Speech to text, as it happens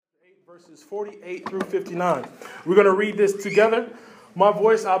verses 48 through 59. We're going to read this together. My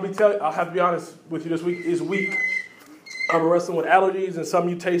voice, I'll have to be honest with you this week, is weak. I'm wrestling with allergies and some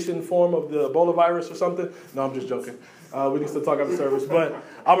mutation form of the Ebola virus or something. No, I'm just joking. We can still talk after service, but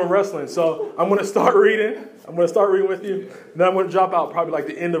I'm wrestling. So I'm going to start reading. I'm going to start reading with you. Then I'm going to drop out probably like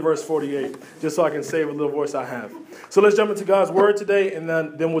the end of verse 48, just so I can save a little voice I have. So let's jump into God's word today, and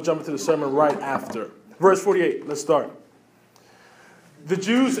then we'll jump into the sermon right after. Verse 48, let's start. The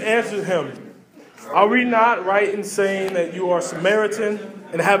Jews answered him, "Are we not right in saying that you are Samaritan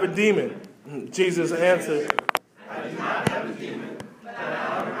and have a demon?" Jesus answered, "I do not have a demon, but I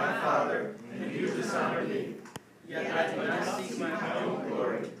honor my Father, and you dishonor me. Yet I do not seek my own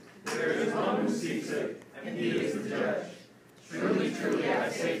glory. There is one who seeks it, and he is the judge. Truly, truly, I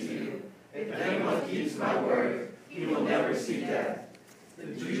say to you, if anyone keeps my word, he will never see death." The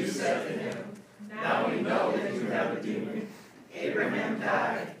Jews said to him, "Now we know that you have a demon. Abraham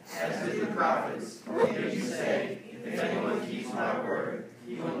died, as did the prophets, yet you say, if anyone keeps my word,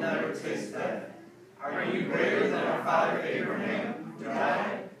 he will never taste death. Are you greater than our father Abraham, who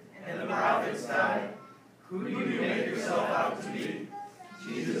died, and the prophets died? Who do you make yourself out to be?"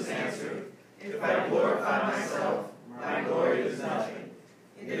 Jesus answered, "If I glorify myself, my glory is nothing.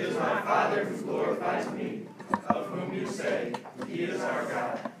 It is my Father who glorifies me, of whom you say, he is our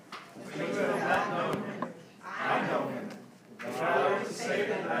God. But you have not known him. I know him. If I were to say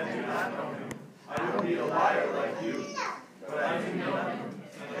that I do not know him, I would be a liar like you. But I do know him,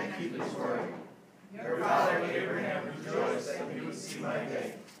 and I keep his word. Your father Abraham rejoiced that he would see my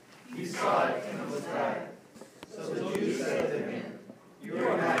day. He saw it and was glad." So the Jews said to him, "You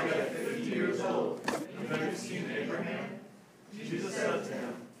are not yet 50 years old, and have you seen Abraham?" Jesus said to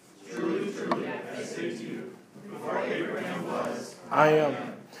him, "Truly, truly, I say to you, before Abraham was, I am."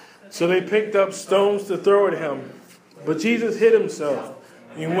 So they picked up stones to throw at him. But Jesus hid himself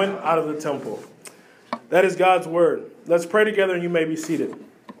and went out of the temple. That is God's word. Let's pray together and you may be seated.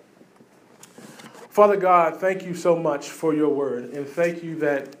 Father God, thank you so much for your word. And thank you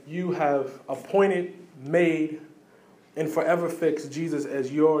that you have appointed, made, and forever fixed Jesus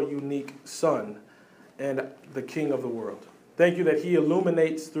as your unique son and the King of the world. Thank you that he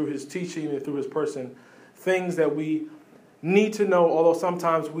illuminates through his teaching and through his person things that we need to know, although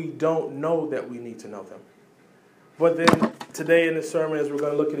sometimes we don't know that we need to know them. But then today in this sermon, as we're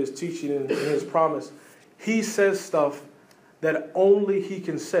going to look at his teaching and his promise, he says stuff that only he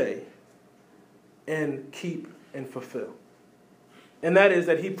can say and keep and fulfill. And that is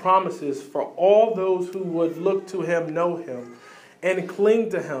that he promises for all those who would look to him, know him, and cling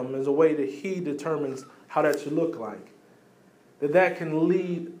to him as a way that he determines how that should look like. That can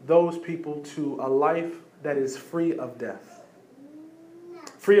lead those people to a life that is free of death.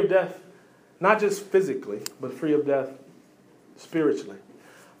 Free of death. Not just physically, but free of death spiritually.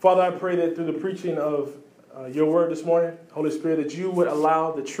 Father, I pray that through the preaching of your word this morning, Holy Spirit, that you would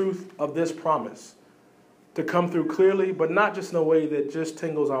allow the truth of this promise to come through clearly, but not just in a way that just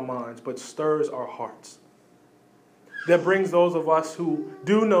tingles our minds, but stirs our hearts. That brings those of us who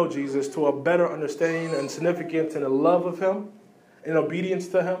do know Jesus to a better understanding and significance and a love of him, and obedience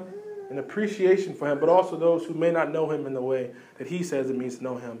to him, and appreciation for him, but also those who may not know him in the way that he says it means to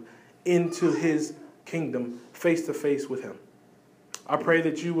know him, into his kingdom, face to face with him. I pray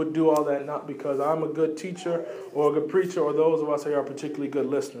that you would do all that not because I'm a good teacher or a good preacher or those of us who are particularly good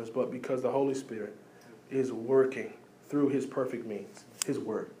listeners, but because the Holy Spirit is working through his perfect means, his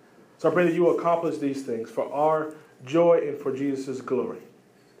word. So I pray that you will accomplish these things for our joy and for Jesus' glory,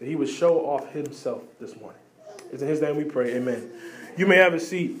 that he would show off himself this morning. It's in his name we pray, amen. You may have a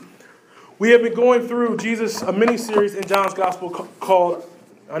seat. We have been going through a mini-series in John's Gospel called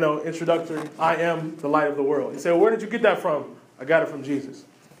introductory, I am the light of the world. You say, well, where did you get that from? I got it from Jesus.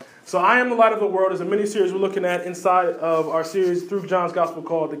 So I am the light of the world is a mini-series we're looking at inside of our series through John's Gospel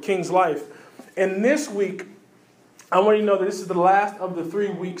called The King's Life. And this week, I want you to know that this is the last of the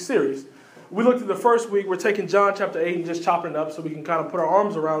 3-week series. We looked at the first week. We're taking John chapter 8 and just chopping it up so we can kind of put our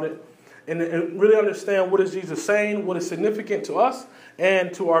arms around it and really understand what is Jesus saying, what is significant to us,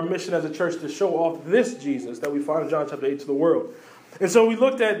 and to our mission as a church to show off this Jesus that we find in John chapter 8 to the world. And so we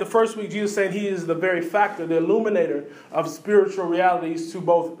looked at the first week, Jesus saying he is the very factor, the illuminator of spiritual realities to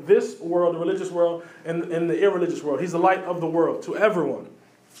both this world, the religious world, and the irreligious world. He's the light of the world to everyone.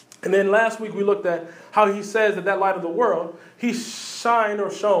 And then last week we looked at how he says that light of the world, he shined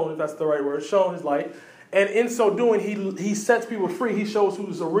or shone, if that's the right word, shone his light. And in so doing, he sets people free. He shows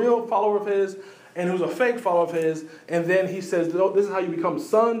who's a real follower of his and who's a fake follower of his. And then he says, this is how you become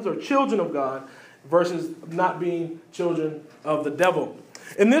sons or children of God versus not being children of the devil.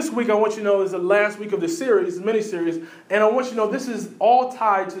 And this week, I want you to know is the last week of the series, the mini-series, and I want you to know this is all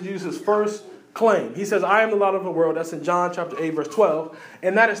tied to Jesus' first claim. He says, I am the light of the world. That's in John chapter 8, verse 12.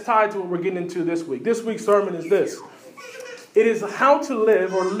 And that is tied to what we're getting into this week. This week's sermon is this. It is how to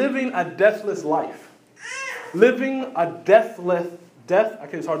live or living a deathless life. Living a deathless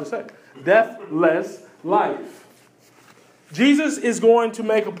life. Jesus is going to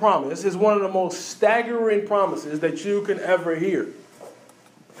make a promise. It's one of the most staggering promises that you can ever hear.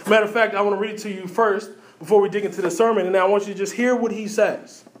 Matter of fact, I want to read it to you first before we dig into the sermon. And I want you to just hear what he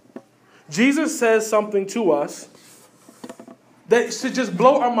says. Jesus says something to us that should just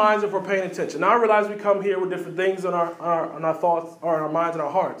blow our minds if we're paying attention. Now, I realize we come here with different things in our thoughts or in our minds and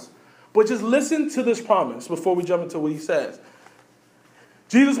our hearts. But just listen to this promise before we jump into what he says.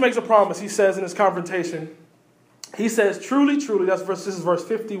 Jesus makes a promise. He says in his confrontation, he says, truly, truly, this is verse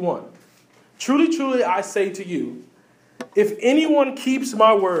 51. Truly, truly, I say to you, if anyone keeps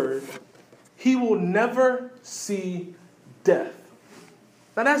my word, he will never see death.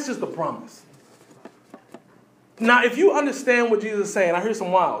 Now, that's just a promise. Now, if you understand what Jesus is saying, I hear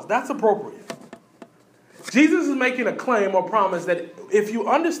some wows. That's appropriate. Jesus is making a claim or promise that if you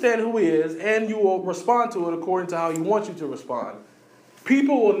understand who he is and you will respond to it according to how he wants you to respond,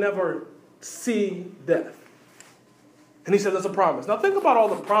 people will never see death. And he says that's a promise. Now, think about all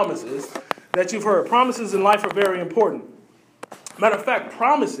the promises that you've heard. Promises in life are very important. Matter of fact,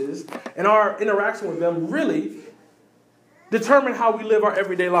 promises and our interaction with them really determine how we live our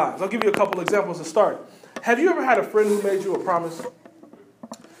everyday lives. I'll give you a couple examples to start. Have you ever had a friend who made you a promise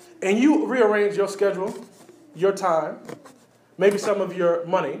and you rearranged your schedule, your time, maybe some of your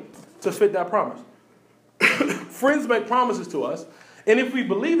money to fit that promise? Friends make promises to us, and if we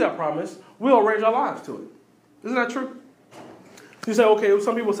believe that promise, we'll arrange our lives to it. Isn't that true? You say, okay,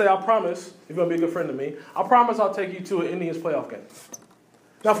 some people say, I promise, if you're going to be a good friend to me, I promise I'll take you to an Indians playoff game.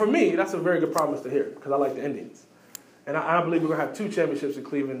 Now, for me, that's a very good promise to hear, because I like the Indians. And I believe we're going to have 2 championships in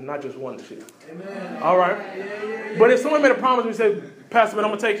Cleveland, not just one this year. Amen. All right? Yeah. But if someone made a promise, we say, Pastor, man, I'm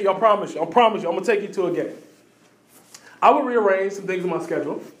going to take you, I promise you, I'm going to take you to a game. I would rearrange some things in my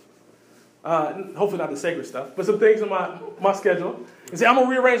schedule. Hopefully not the sacred stuff, but some things in my schedule. And say, I'm going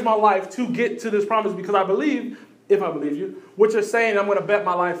to rearrange my life to get to this promise because I believe, if I believe you, what you're saying, I'm going to bet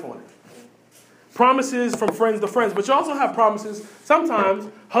my life on it. Promises from friends to friends. But you also have promises. Sometimes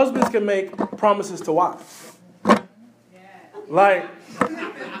husbands can make promises to wives. Like,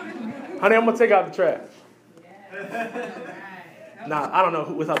 honey, I'm going to take out the trash. Nah, I don't know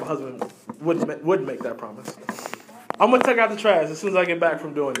what type of husband would make that promise. I'm going to take out the trash as soon as I get back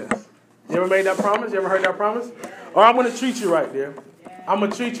from doing this. You ever made that promise? You ever heard that promise? Or I'm going to treat you right, dear. I'm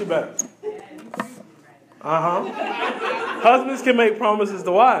going to treat you better. Husbands can make promises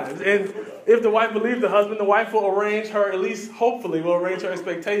to wives. And if the wife believes the husband, the wife will arrange her, at least hopefully, will arrange her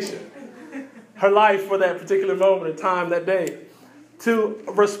expectation. Her life for that particular moment of time, that day, to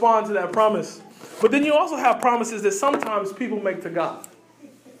respond to that promise. But then you also have promises that sometimes people make to God.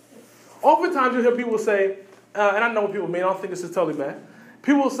 Oftentimes you hear people say, and I know what people mean, I don't think this is totally bad.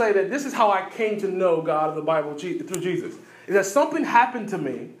 People will say that this is how I came to know God in the Bible through Jesus. Is that something happened to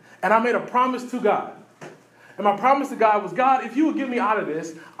me, and I made a promise to God. And my promise to God was, God, if you would get me out of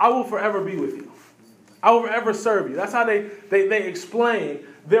this, I will forever be with you. I will forever serve you. That's how they explain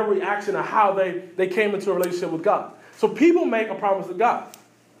their reaction to how they came into a relationship with God. So people make a promise to God.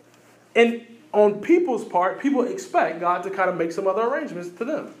 And on people's part, people expect God to kind of make some other arrangements to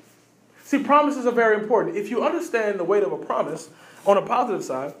them. See, promises are very important. If you understand the weight of a promise on a positive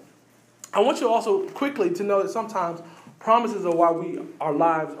side, I want you also quickly to know that sometimes promises are why our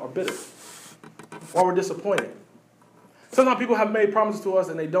lives are bitter, why we're disappointed. Sometimes people have made promises to us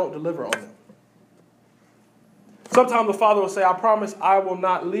and they don't deliver on them. Sometimes the father will say, I promise I will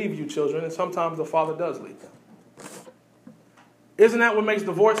not leave you, children. And sometimes the father does leave them. Isn't that what makes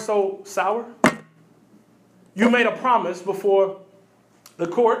divorce so sour? You made a promise before the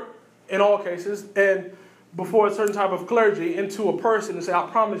court, in all cases, and before a certain type of clergy, into a person and say, I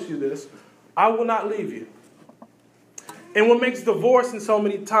promise you this, I will not leave you. And what makes divorce in so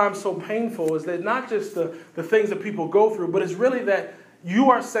many times so painful is that not just the things that people go through, but it's really that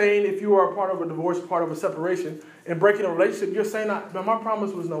you are saying, if you are a part of a divorce, part of a separation, and breaking a relationship, you're saying, my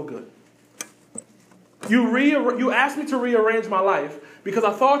promise was no good. You asked me to rearrange my life because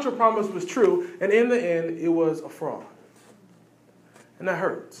I thought your promise was true, and in the end, it was a fraud. And that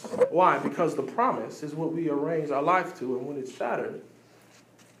hurts. Why? Because the promise is what we arrange our life to, and when it's shattered,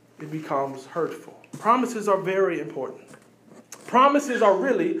 it becomes hurtful. Promises are very important. Promises are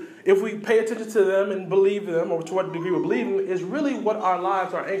really, if we pay attention to them and believe them, or to what degree we believe them, is really what our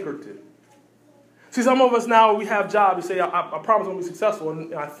lives are anchored to. See, some of us now, we have jobs. We say, I promise I'm going to be successful.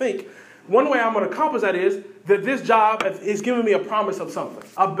 And I think one way I'm going to accomplish that is that this job is giving me a promise of something,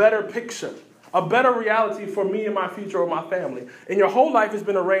 a better picture, a better reality for me and my future or my family. And your whole life has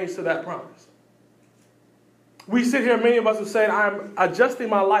been arranged to that promise. We sit here, many of us have said, I'm adjusting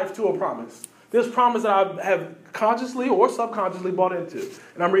my life to a promise. This promise that I have consciously or subconsciously bought into,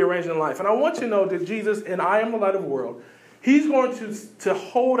 and I'm rearranging life. And I want you to know that Jesus, and I am the light of the world, he's going to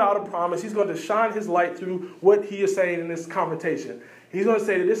hold out a promise. He's going to shine his light through what he is saying in this confrontation. He's going to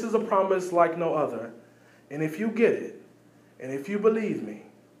say that this is a promise like no other. And if you get it, and if you believe me,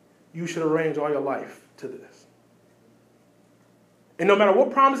 you should arrange all your life to this. And no matter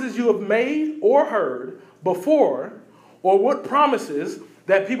what promises you have made or heard before, or what promises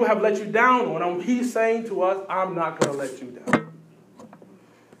that people have let you down on, he's saying to us, I'm not going to let you down.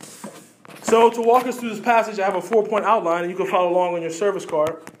 So to walk us through this passage, I have a 4-point outline, and you can follow along on your service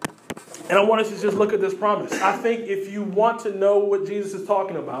card. And I want us to just look at this promise. I think if you want to know what Jesus is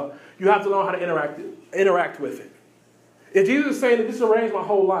talking about, you have to know how to interact with it. If Jesus is saying that this arranged my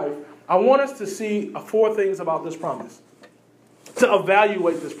whole life, I want us to see 4 things about this promise, to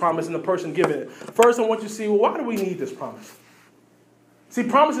evaluate this promise and the person giving it. First, I want you to see, well, why do we need this promise? See,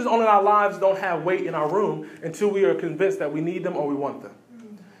 promises on in our lives don't have weight in our room until we are convinced that we need them or we want them.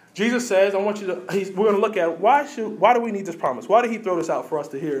 Jesus says, we're going to look at why do we need this promise? Why did he throw this out for us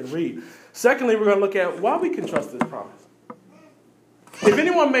to hear and read? Secondly, we're going to look at why we can trust this promise. If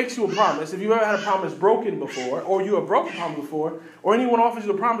anyone makes you a promise, if you've ever had a promise broken before, or you have broken a promise before, or anyone offers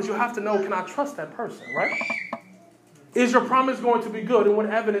you a promise, you have to know, can I trust that person, right? Is your promise going to be good, and what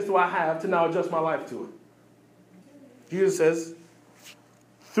evidence do I have to now adjust my life to it? Jesus says,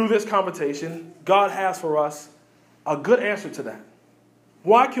 through this conversation, God has for us a good answer to that.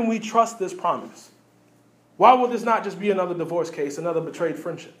 Why can we trust this promise? Why will this not just be another divorce case, another betrayed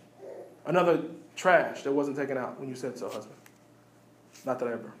friendship, another trash that wasn't taken out when you said so, husband? Not that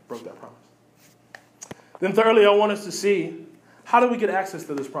I ever broke that promise. Then thirdly, I want us to see, how do we get access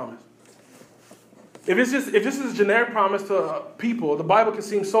to this promise? If this is a generic promise to people, the Bible can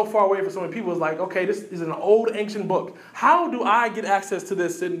seem so far away for so many people. It's like, okay, this is an old ancient book. How do I get access to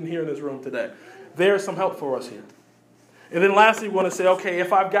this sitting here in this room today? There's some help for us here. And then lastly, we want to say, okay,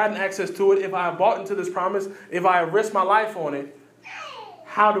 if I've gotten access to it, if I have bought into this promise, if I have risked my life on it,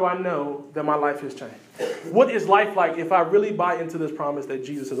 how do I know that my life has changed? What is life like if I really buy into this promise that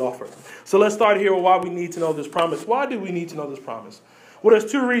Jesus has offered? So let's start here with why we need to know this promise. Why do we need to know this promise? Well,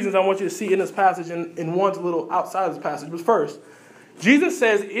 there's 2 reasons I want you to see in this passage, and one's a little outside of this passage. But first, Jesus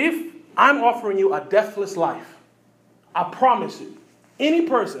says, if I'm offering you a deathless life, I promise you, any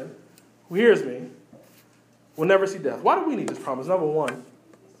person who hears me will never see death. Why do we need this promise? Number one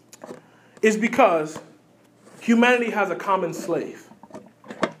is because humanity has a common slave.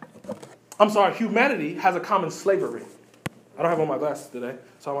 Humanity has a common slavery. I don't have on my glasses today,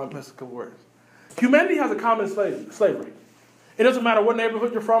 so I might miss a couple words. Humanity has a common slavery. It doesn't matter what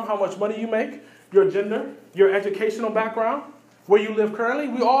neighborhood you're from, how much money you make, your gender, your educational background, where you live currently.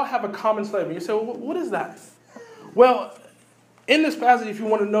 We all have a common slavery. You say, well, what is that? Well, in this passage, if you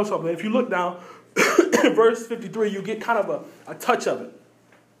want to know something, if you look down, in verse 53, you get kind of a touch of it.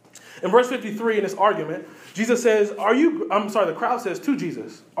 In verse 53, in this argument, Jesus says, the crowd says to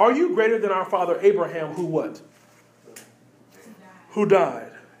Jesus, are you greater than our father Abraham, who what? Who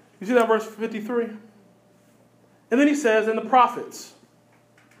died. You see that verse 53? And then he says, and the prophets,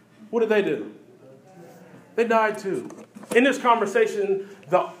 what did they do? They died too. In this conversation,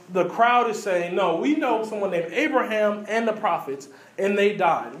 the crowd is saying, no, we know someone named Abraham and the prophets, and they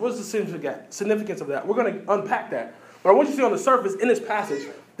died. What's the significance of that? We're going to unpack that. But I want you to see on the surface, in this passage,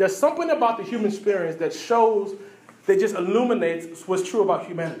 there's something about the human experience that just illuminates what's true about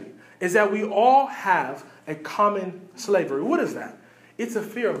humanity. Is that we all have a common slavery. What is that? It's a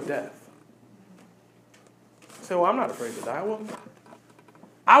fear of death. You say, well, I'm not afraid to die. Well,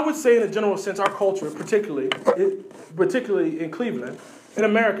 I would say in a general sense, our culture, particularly in Cleveland, in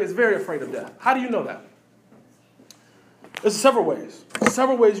America, is very afraid of death. How do you know that? There's several ways.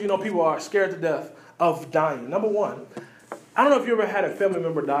 Several ways people are scared to death of dying. Number one, I don't know if you ever had a family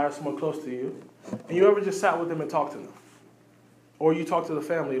member die or someone close to you, and you ever just sat with them and talked to them. Or you talk to the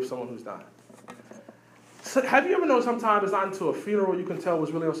family of someone who's dying. So have you ever known sometimes it's not until a funeral you can tell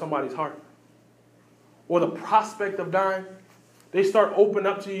what's really on somebody's heart? Or the prospect of dying? They start opening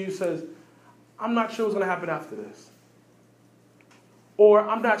up to you, says, I'm not sure what's going to happen after this. Or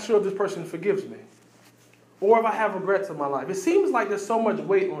I'm not sure if this person forgives me. Or if I have regrets in my life. It seems like there's so much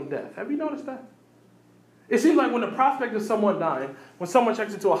weight on death. Have you noticed that? It seems like when the prospect of someone dying, when someone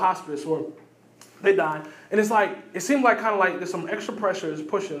checks into a hospice or They die. And it's like, it seems like kind of like there's some extra pressure is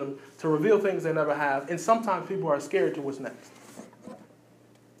pushing them to reveal things they never have. And sometimes people are scared to what's next.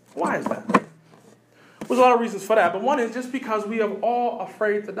 Why is that? There's a lot of reasons for that. But one is just because we are all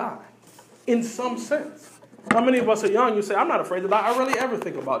afraid to die. In some sense. How many of us are young? You say, I'm not afraid to die. I rarely ever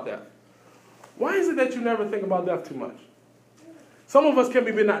think about death. Why is it that you never think about death too much? Some of us can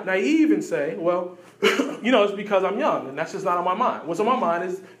be naive and say, well, it's because I'm young, and that's just not on my mind. What's on my mind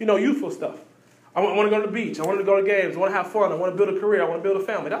is, youthful stuff. I want to go to the beach. I want to go to games. I want to have fun. I want to build a career. I want to build a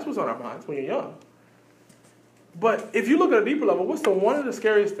family. That's what's on our minds when you're young. But if you look at a deeper level, what's one of the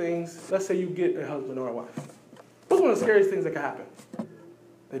scariest things, let's say you get a husband or a wife. What's one of the scariest things that can happen?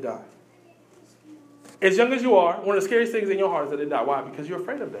 They die. As young as you are, one of the scariest things in your heart is that they die. Why? Because you're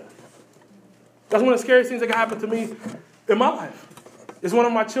afraid of death. That's one of the scariest things that can happen to me in my life. It's one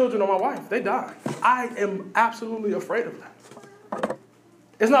of my children or my wife. They die. I am absolutely afraid of that.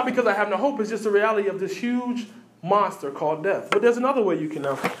 It's not because I have no hope. It's just the reality of this huge monster called death. But there's another way you can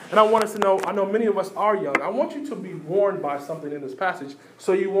know. And I want us to know, I know many of us are young. I want you to be warned by something in this passage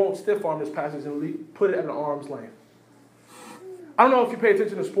so you won't stiff-arm this passage and put it at an arm's length. I don't know if you pay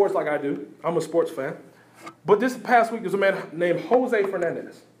attention to sports like I do. I'm a sports fan. But this past week, there's a man named Jose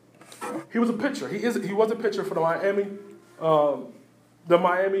Fernandez. He was a pitcher. He was a pitcher for the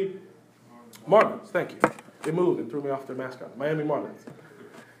Miami Marlins. Thank you. They moved and threw me off their mascot. Miami Marlins.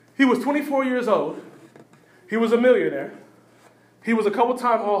 He was 24 years old. He was a millionaire. He was a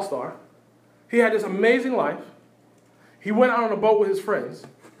couple-time All-Star. He had this amazing life. He went out on a boat with his friends,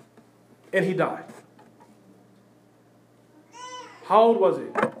 and he died. How old was he?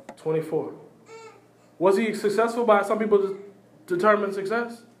 24. Was he successful by some people determine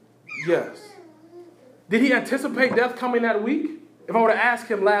success? Yes. Did he anticipate death coming that week? If I were to ask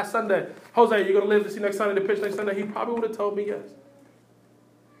him last Sunday, Jose, you're going to live to see next Sunday, to pitch next Sunday, he probably would have told me yes.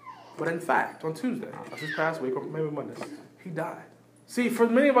 But in fact, on Tuesday, this past week, or maybe Monday, he died. See, for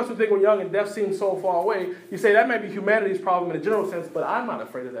many of us who think we're young and death seems so far away, you say that may be humanity's problem in a general sense, but I'm not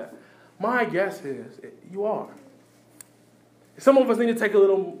afraid of that. My guess is you are. Some of us need to take a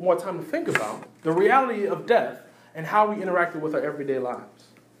little more time to think about the reality of death and how we interact with our everyday lives.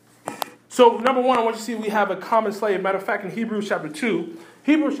 So, number one, I want you to see we have a common slave. Matter of fact, in Hebrews chapter 2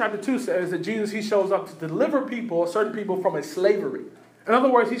 says that Jesus, he shows up to deliver people, certain people, from a slavery. In other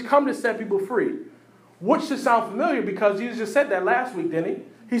words, he's come to set people free. Which should sound familiar because Jesus just said that last week, didn't he?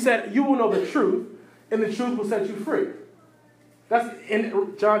 He said, you will know the truth, and the truth will set you free. That's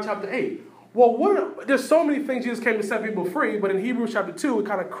in John chapter 8. Well, there's so many things Jesus came to set people free, but in Hebrews chapter 2, it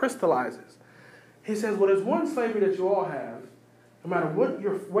kind of crystallizes. He says, well, there's one slavery that you all have, no matter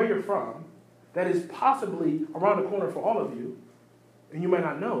where you're from, that is possibly around the corner for all of you, and you may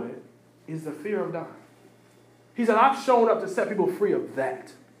not know it, is the fear of dying. He said, I've shown up to set people free of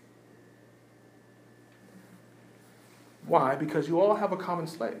that. Why? Because you all have a common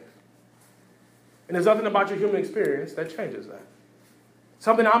slave. And there's nothing about your human experience that changes that.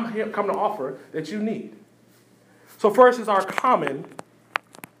 Something I'm here come to offer that you need. So first is our common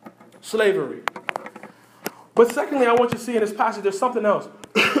slavery. But secondly, I want you to see in this passage there's something else.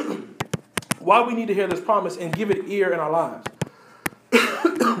 Why we need to hear this promise and give it ear in our lives.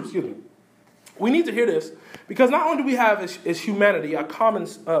 Excuse me. We need to hear this because not only do we have as humanity a common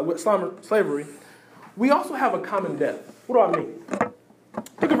slavery, we also have a common death. What do I mean?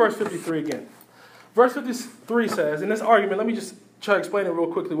 Look at verse 53 again. Verse 53 says, in this argument, let me just try to explain it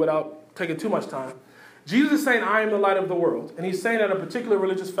real quickly without taking too much time. Jesus is saying, I am the light of the world. And he's saying at a particular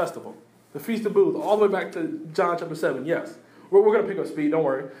religious festival, the Feast of Booths, all the way back to John chapter 7. Yes, we're going to pick up speed, don't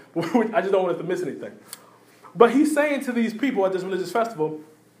worry. I just don't want us to miss anything. But he's saying to these people at this religious festival,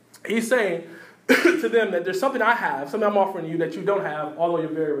 he's saying to them that there's something I have, something I'm offering you that you don't have, although you're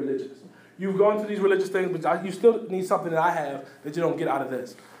very religious. You've gone through these religious things, but you still need something that I have that you don't get out of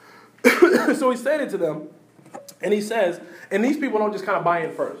this. So he's saying it to them, and he says, and these people don't just kind of buy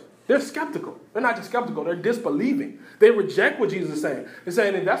in first. They're skeptical. They're not just skeptical. They're disbelieving. They reject what Jesus is saying. They're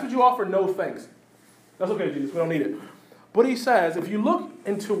saying, if that's what you offer, no thanks. That's okay, Jesus. We don't need it. But he says, if you look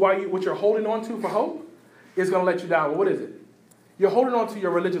into what you're holding on to for hope, it's going to let you down. Well, what is it? You're holding on to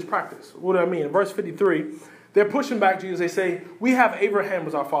your religious practice. What do I mean? In verse 53, they're pushing back Jesus. They say, we have Abraham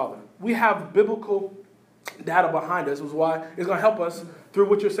as our father. We have biblical data behind us, which is why it's going to help us through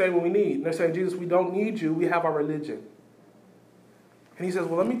what you're saying when we need. And they're saying, Jesus, we don't need you. We have our religion. And he says,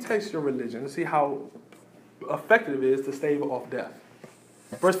 well, let me taste your religion and see how effective it is to stave off death.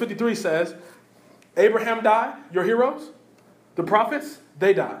 Verse 53 says, Abraham died, your heroes, the prophets,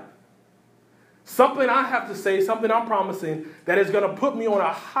 they died. Something I have to say, something I'm promising that is going to put me on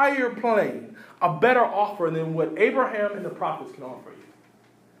a higher plane, a better offer than what Abraham and the prophets can offer you.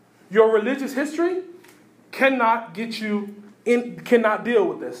 Your religious history cannot cannot deal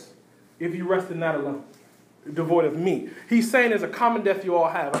with this if you rest in that alone, devoid of me. He's saying there's a common death you all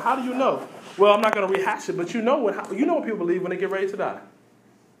have. And how do you know? Well, I'm not going to rehash it, but you know what people believe when they get ready to die.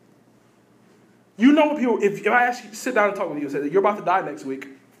 You know what people, if I ask you to sit down and talk with you and say that you're about to die next week,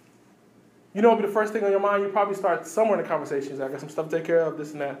 you know what will be the first thing on your mind? You probably start somewhere in the conversation. I got some stuff to take care of,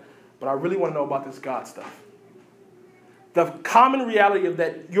 this and that, but I really want to know about this God stuff. The common reality of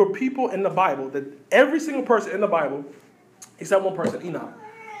that your people in the Bible, that every single person in the Bible, except one person, Enoch,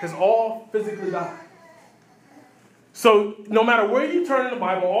 has all physically died. So no matter where you turn in the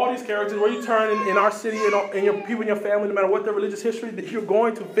Bible, all these characters, where you turn in our city, in your people in your family, no matter what their religious history, that you're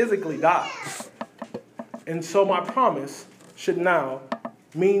going to physically die. And so my promise should now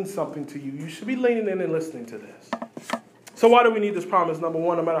mean something to you. You should be leaning in and listening to this. So why do we need this promise? Number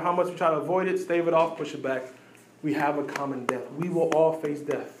one, no matter how much we try to avoid it, stave it off, push it back, we have a common death. We will all face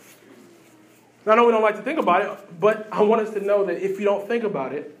death. Now, I know we don't like to think about it, but I want us to know that if you don't think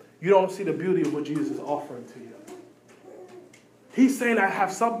about it, you don't see the beauty of what Jesus is offering to you. He's saying, I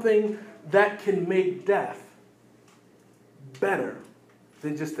have something that can make death better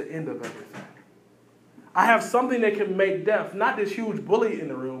than just the end of everything. I have something that can make death, not this huge bully in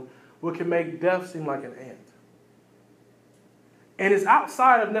the room, but can make death seem like an ant. And it's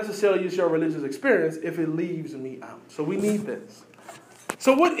outside of necessarily just your religious experience if it leaves me out. So we need this.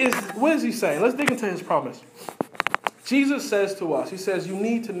 So what is he saying? Let's dig into his promise. Jesus says to us, he says, you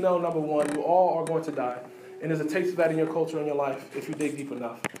need to know, number one, you all are going to die. And there's a taste of that in your culture and your life if you dig deep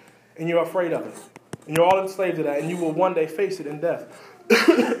enough. And you're afraid of it. And you're all enslaved to that. And you will one day face it in death.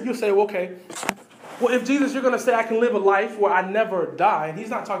 You'll say, well, okay. Well, if Jesus, you're going to say I can live a life where I never die. And he's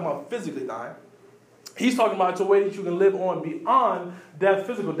not talking about physically dying. He's talking about it's a way that you can live on beyond death,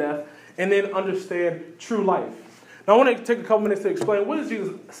 physical death, and then understand true life. Now, I want to take a couple minutes to explain what is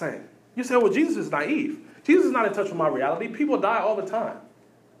Jesus saying. You say, well, Jesus is naive. Jesus is not in touch with my reality. People die all the time.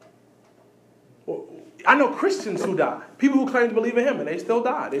 Well, I know Christians who die. People who claim to believe in him, and they still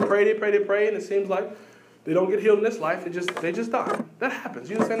die. They pray, and it seems like they don't get healed in this life. They just die. That happens.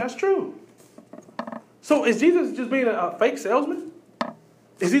 Jesus is saying that's true. So is Jesus just being a fake salesman?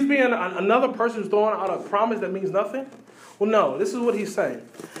 Is he being another person who's throwing out a promise that means nothing? Well, no. This is what he's saying.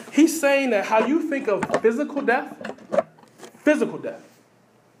 He's saying that how you think of physical death,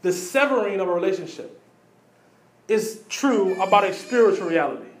 the severing of a relationship, is true about a spiritual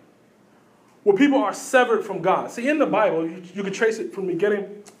reality, where people are severed from God. See, in the Bible, you can trace it from the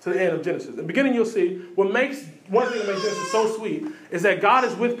beginning to the end of Genesis. In the beginning, you'll see one thing that makes Genesis so sweet is that God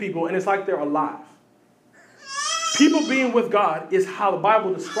is with people, and it's like they're alive. People being with God is how the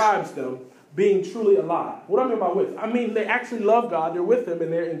Bible describes them being truly alive. What do I mean by with? I mean they actually love God, they're with him,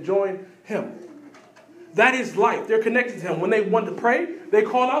 and they're enjoying him. That is life. They're connected to him. When they want to pray, they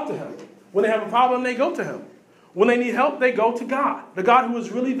call out to him. When they have a problem, they go to him. When they need help, they go to God, the God who is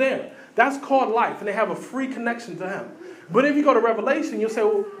really there. That's called life, and they have a free connection to him. But if you go to Revelation, you'll say,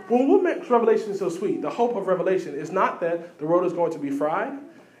 well, what makes Revelation so sweet? The hope of Revelation is not that the road is going to be fried.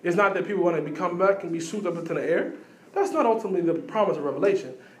 It's not that people are going to come back and be swooped up into the air. That's not ultimately the promise of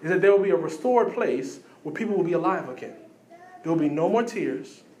Revelation. Is that there will be a restored place where people will be alive again. There will be no more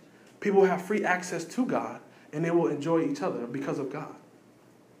tears. People will have free access to God, and they will enjoy each other because of God.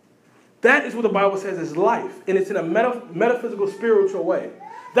 That is what the Bible says is life, and it's in a metaphysical, spiritual way.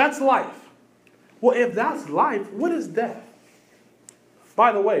 That's life. Well, if that's life, what is death?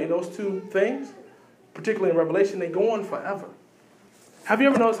 By the way, those two things, particularly in Revelation, they go on forever. Have you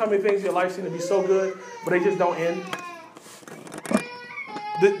ever noticed how many things in your life seem to be so good, but they just don't end?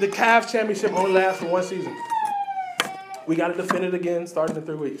 The Cavs championship only lasts for one season. We got to defend it again starting in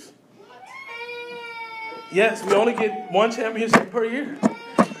 3 weeks. Yes, we only get one championship per year.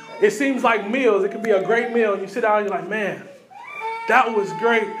 It seems like meals. It could be a great meal, and you sit down and you're like, man, that was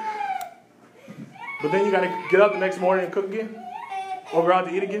great. But then you got to get up the next morning and cook again? Or go out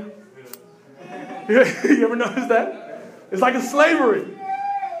to eat again? You ever notice that? It's like a slavery.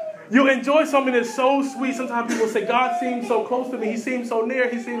 You enjoy something that's so sweet. Sometimes people say, God seems so close to me. He seems so near.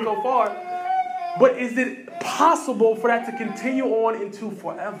 He seems so far. But is it possible for that to continue on into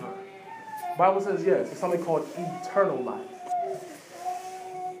forever? The Bible says yes. It's something called eternal life.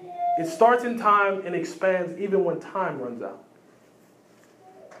 It starts in time and expands even when time runs out.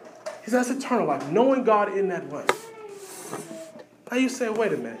 He says that's eternal life, knowing God in that way. Now you say,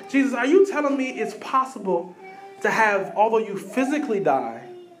 wait a minute. Jesus, are you telling me it's possible to have, although you physically die,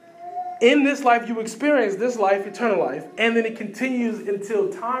 in this life you experience this life, eternal life, and then it continues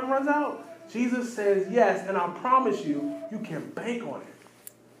until time runs out? Jesus says yes, and I promise you, you can bank on it.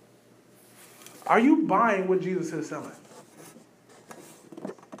 Are you buying what Jesus is selling?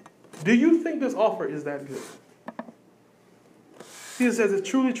 Do you think this offer is that good? Jesus says, it's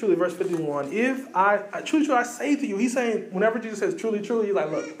truly, truly, verse 51, truly, I say to you, he's saying, whenever Jesus says truly, truly, he's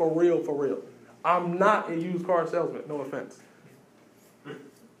like, look, for real, I'm not a used car salesman, no offense.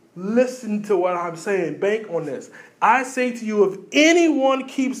 Listen to what I'm saying, bank on this. I say to you, if anyone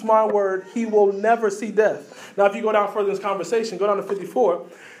keeps my word, he will never see death. Now, if you go down further in this conversation, go down to 54,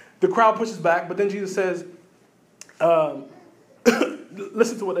 the crowd pushes back, but then Jesus says,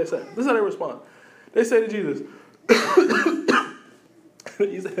 listen to what they say. This is how they respond. They say to Jesus,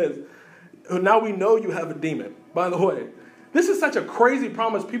 he says, now we know you have a demon. By the way, this is such a crazy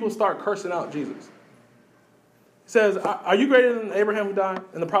promise, people start cursing out Jesus. He says, are you greater than Abraham who died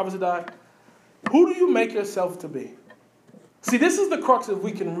and the prophets who died? Who do you make yourself to be? See, this is the crux of if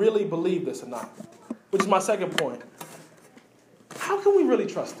we can really believe this or not, which is my second point. How can we really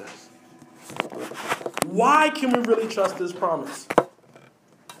trust this? Why can we really trust this promise?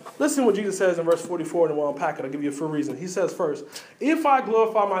 Listen to what Jesus says in verse 44, and we'll unpack it. I'll give you a full reason. He says first, if I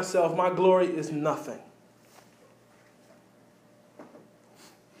glorify myself, my glory is nothing.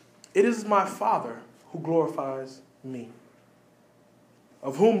 It is my Father who glorifies me,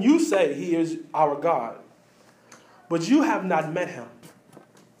 of whom you say he is our God. But you have not met him.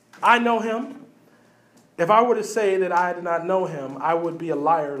 I know him. If I were to say that I did not know him, I would be a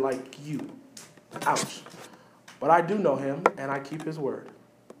liar like you. Ouch. But I do know him, and I keep his word.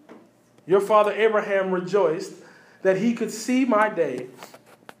 Your father Abraham rejoiced that he could see my day,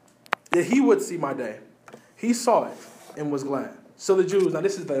 that he would see my day. He saw it and was glad. So the Jews, now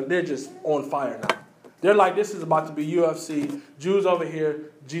they're just on fire now. They're like, this is about to be UFC. Jews over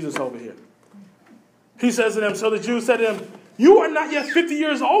here, Jesus over here. He says to them, so the Jews said to him, you are not yet 50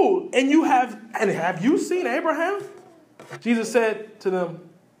 years old, and have you seen Abraham? Jesus said to them,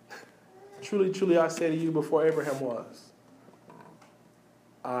 truly, truly, I say to you, before Abraham was,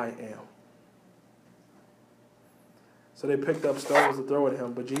 I am. So they picked up stones to throw at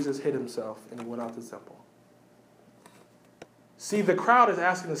him, but Jesus hid himself, and he went out to the temple. See, the crowd is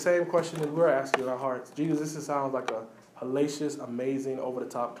asking the same question that we're asking in our hearts. Jesus, this sounds like a hellacious, amazing,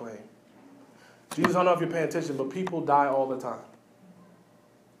 over-the-top claim. Jesus, I don't know if you're paying attention, but people die all the time.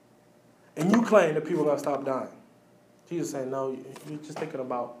 And you claim that people are going to stop dying. Jesus is saying, no, you're just thinking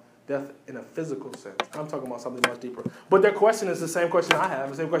about death in a physical sense. I'm talking about something much deeper. But their question is the same question I have,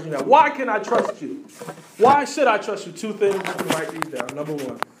 the same question you have. Why can I trust you? Why should I trust you? Two things, you can write these down. Number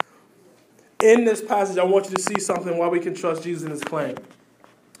one, in this passage, I want you to see something why we can trust Jesus in his claim.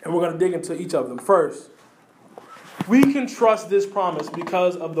 And we're going to dig into each of them. First, we can trust this promise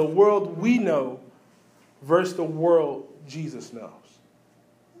because of the world we know versus the world Jesus knows.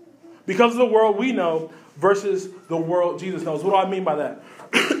 Because of the world we know versus the world Jesus knows. What do I mean by that?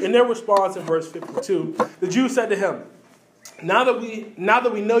 In their response in verse 52, the Jews said to him, now that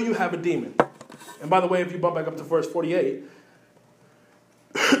we know you have a demon. And by the way, if you bump back up to verse 48,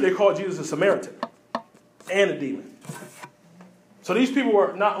 they called Jesus a Samaritan and a demon. So these people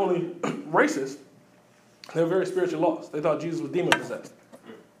were not only racist, they were very spiritually lost. They thought Jesus was demon-possessed.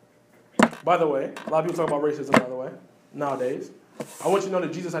 By the way, a lot of people talk about racism, by the way, nowadays. I want you to know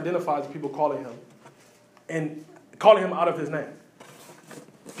that Jesus identifies the people calling him and calling him out of his name.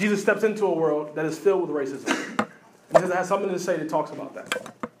 Jesus steps into a world that is filled with racism. And it has something to say that talks about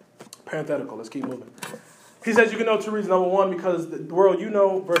that. Parenthetical, let's keep moving. He says you can know two reasons. Number one, because the world you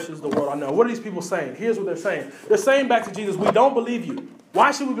know versus the world I know. What are these people saying? Here's what they're saying. They're saying back to Jesus, we don't believe you.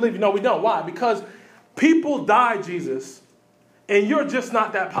 Why should we believe you? No, we don't. Why? Because people die, Jesus, and you're just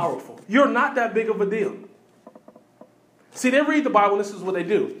not that powerful. You're not that big of a deal. See, they read the Bible, and this is what they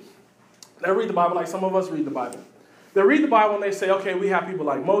do. They read the Bible like some of us read the Bible. They read the Bible and they say, okay, we have people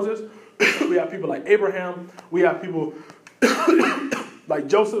like Moses, we have people like Abraham, we have people like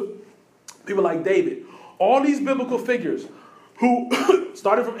Joseph, people like David. All these biblical figures who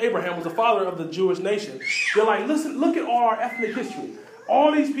started from Abraham, was the father of the Jewish nation. They're like, listen, look at all our ethnic history.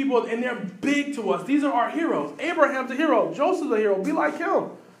 All these people, and they're big to us. These are our heroes. Abraham's a hero. Joseph's a hero. Be like him.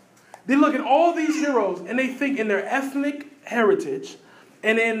 They look at all these heroes and they think in their ethnic heritage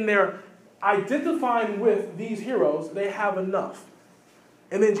and in their identifying with these heroes, they have enough.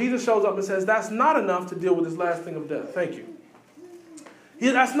 And then Jesus shows up and says, that's not enough to deal with this last thing of death. Thank you.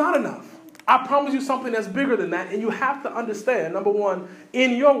 Yeah, that's not enough. I promise you something that's bigger than that. And you have to understand, number one,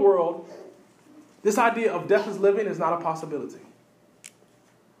 in your world, this idea of death is living is not a possibility.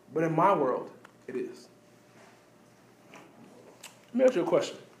 But in my world, it is. Let me ask you a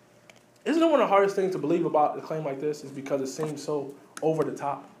question. Isn't it one of the hardest things to believe about a claim like this is because it seems so over the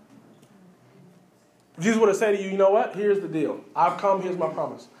top? Jesus would have said to you, you know what? Here's the deal. I've come, here's my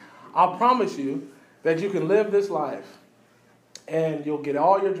promise. I'll promise you that you can live this life and you'll get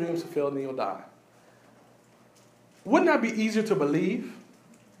all your dreams fulfilled, and then you'll die. Wouldn't that be easier to believe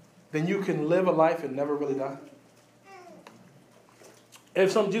than you can live a life and never really die?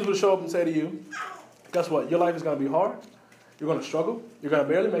 If Jesus would show up and say to you, guess what? Your life is going to be hard. You're going to struggle. You're going to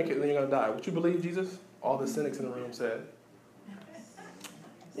barely make it, and then you're going to die. Would you believe Jesus? All the cynics in the room said.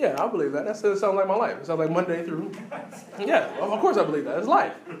 Yeah, I believe that. That sounds like my life. It sounds like Monday through. Yeah, of course I believe that. It's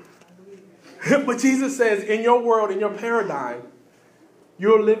life. But Jesus says, in your world, in your paradigm,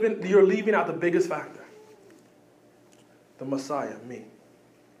 you're leaving out the biggest factor. The Messiah, me.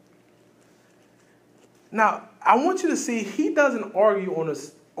 Now, I want you to see, he doesn't argue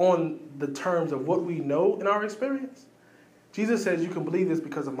on the terms of what we know in our experience. Jesus says you can believe this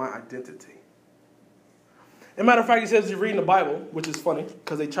because of my identity. As a matter of fact, he says you're reading the Bible, which is funny,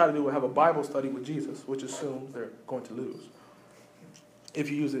 because they try to have a Bible study with Jesus, which assumes they're going to lose if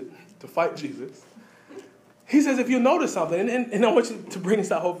you use it to fight Jesus. He says if you notice something, and I want you to bring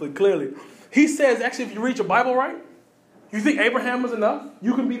this out hopefully clearly. He says, actually, if you read your Bible right, you think Abraham was enough?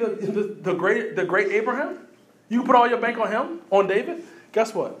 You can be the great Abraham? You can put all your bank on him, on David?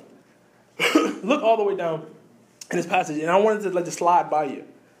 Guess what? Look all the way down in this passage, and I wanted to let it slide by you.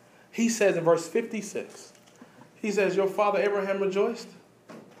 He says in verse 56, he says, your father Abraham rejoiced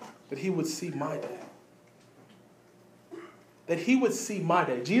that he would see my day. That he would see my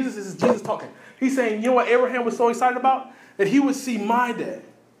day. This is Jesus talking. He's saying, you know what Abraham was so excited about? That he would see my day.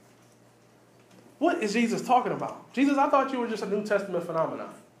 What is Jesus talking about? Jesus, I thought you were just a New Testament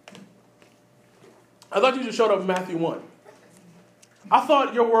phenomenon. I thought you just showed up in Matthew 1. I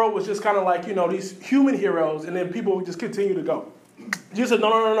thought your world was just kind of like, these human heroes, and then people would just continue to go. Jesus said,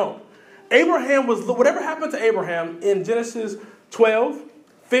 no. Abraham was, whatever happened to Abraham in Genesis 12,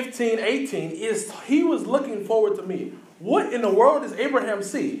 15, 18, he was looking forward to me. What in the world does Abraham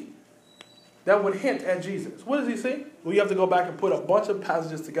see that would hint at Jesus? What does he see? Well, you have to go back and put a bunch of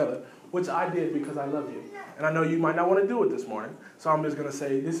passages together, which I did because I love you. And I know you might not want to do it this morning, so I'm just going to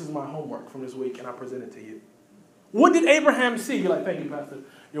say, this is my homework from this week, and I present it to you. What did Abraham see? You're like, thank you, Pastor.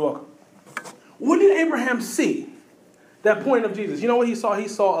 You're welcome. What did Abraham see? That point of Jesus. You know what he saw? He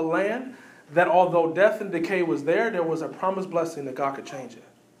saw a land that although death and decay was there was a promised blessing that God could change it.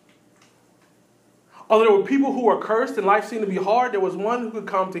 Although there were people who were cursed and life seemed to be hard, there was one who could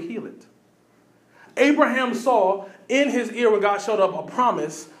come to heal it. Abraham saw in his ear when God showed up a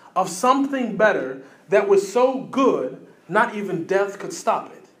promise of something better that was so good, not even death could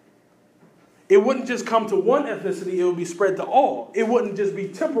stop it. It wouldn't just come to one ethnicity, it would be spread to all. It wouldn't just be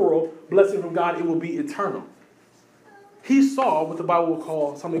temporal blessing from God, it would be eternal. He saw what the Bible will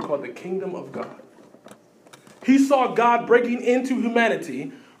call something called the kingdom of God. He saw God breaking into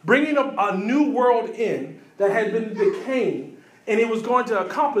humanity, bringing a new world in that had been decaying, and it was going to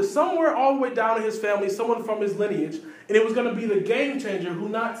accomplish somewhere all the way down to his family, someone from his lineage, and it was going to be the game changer who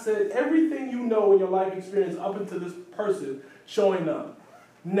not said everything you know in your life experience up until this person showing up.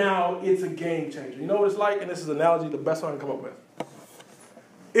 Now it's a game changer. You know what it's like? And this is an analogy, the best one I can come up with.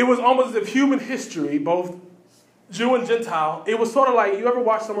 It was almost as if human history, both Jew and Gentile, it was sort of like, you ever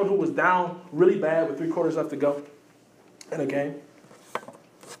watch someone who was down really bad with 3/4 left to go in a game?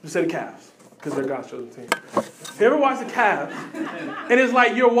 You say the Cavs, because they're God's chosen team. You ever watch the Cavs? And it's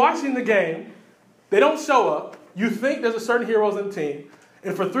like you're watching the game, they don't show up, you think there's a certain heroes in the team,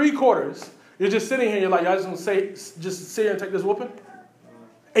 and for 3/4, you're just sitting here, you're like, y'all just going to just sit here and take this whooping?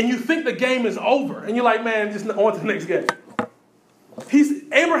 And you think the game is over, and you're like, man, just on to the next game.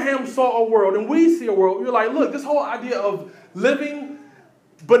 Abraham saw a world, and we see a world. We're like, look, this whole idea of living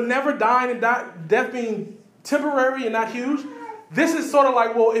but never dying and death being temporary and not huge, this is sort of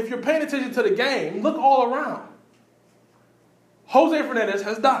like, well, if you're paying attention to the game, look all around. Jose Fernandez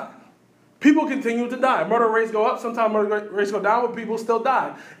has died. People continue to die. Murder rates go up. Sometimes murder rates go down, but people still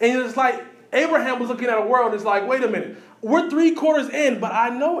die. And it's like Abraham was looking at a world. It's like, wait a minute. We're 3/4 in, but I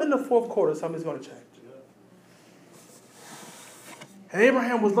know in the 4th quarter something's going to change. And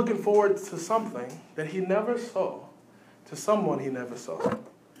Abraham was looking forward to something that he never saw, to someone he never saw,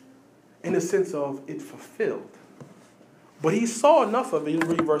 in the sense of it fulfilled. But he saw enough of it. You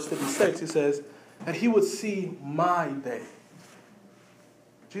read verse 56. He says that he would see my day.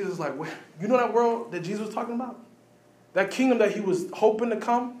 Jesus is like, you know that world that Jesus was talking about? That kingdom that he was hoping to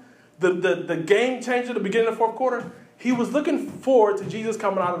come? The game changer at the beginning of the 4th quarter? He was looking forward to Jesus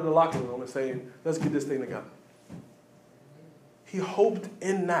coming out of the locker room and saying, let's get this thing together. He hoped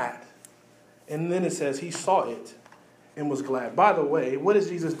in that. And then it says he saw it and was glad. By the way, what is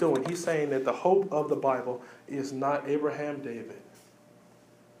Jesus doing? He's saying that the hope of the Bible is not Abraham, David,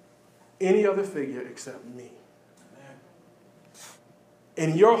 any other figure except me.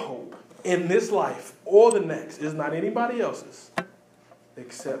 And your hope in this life or the next is not anybody else's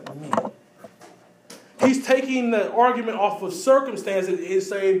except me. He's taking the argument off of circumstances and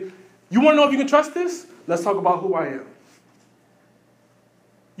saying, you want to know if you can trust this? Let's talk about who I am.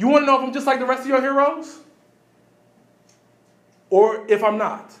 You want to know if I'm just like the rest of your heroes? Or if I'm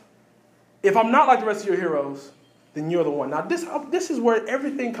not? If I'm not like the rest of your heroes, then you're the one. Now, this is where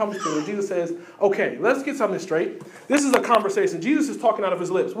everything comes to. And Jesus says, okay, let's get something straight. This is a conversation. Jesus is talking out of his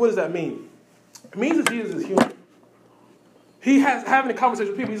lips. What does that mean? It means that Jesus is human. He has having a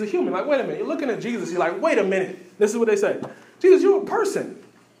conversation with people. He's a human. Like, wait a minute. You're looking at Jesus. You're like, wait a minute. This is what they say. Jesus, you're a person.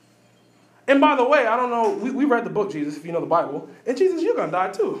 And by the way, I don't know. We read the book, Jesus, if you know the Bible. And Jesus, you're going to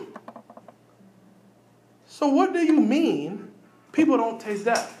die too. So what do you mean people don't taste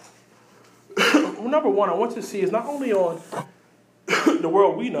death? Well, number one, I want you to see is not only on the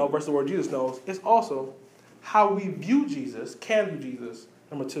world we know versus the world Jesus knows, it's also how we view Jesus, can view Jesus,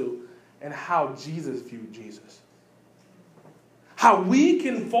 number two, and how Jesus viewed Jesus. How we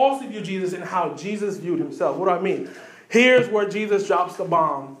can falsely view Jesus and how Jesus viewed himself. What do I mean? Here's where Jesus drops the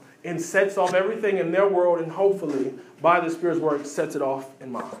bomb and sets off everything in their world and hopefully, by the Spirit's work, sets it off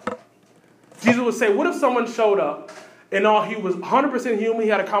in mine. Jesus would say, what if someone showed up and all he was 100% human, he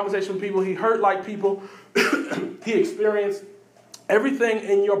had a conversation with people, he hurt like people, he experienced everything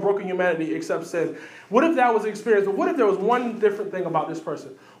in your broken humanity except sin. What if that was the experience? But what if there was one different thing about this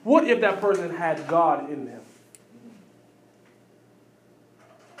person? What if that person had God in them?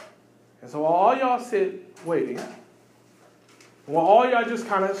 And so while all y'all sit waiting, while all y'all just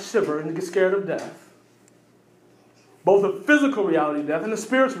kind of shiver and get scared of death, both the physical reality of death and the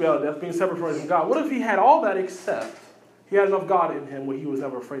spiritual reality of death being separated from God, what if he had all that except he had enough God in him where he was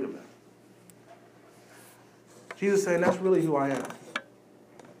never afraid of it? Jesus saying, that's really who I am.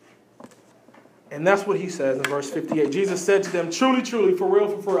 And that's what he says in verse 58. Jesus said to them, truly, truly, for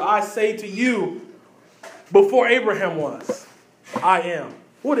real, I say to you, before Abraham was, I am.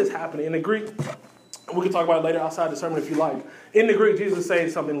 What is happening? In the Greek, we can talk about it later outside the sermon if you like. In the Greek, Jesus is saying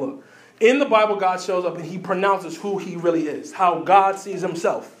something, look. In the Bible, God shows up and he pronounces who he really is. How God sees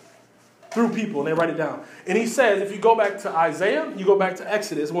himself through people. And they write it down. And he says, if you go back to Isaiah, you go back to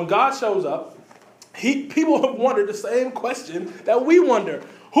Exodus, when God shows up, people have wondered the same question that we wonder.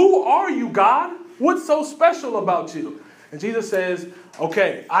 Who are you, God? What's so special about you? And Jesus says,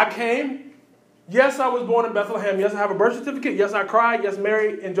 okay, I came. Yes, I was born in Bethlehem. Yes, I have a birth certificate. Yes, I cried. Yes,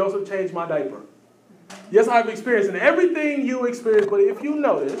 Mary and Joseph changed my diaper. Yes, I've experienced everything you experienced. But if you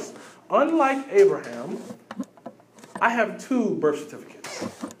notice, unlike Abraham, I have two birth certificates.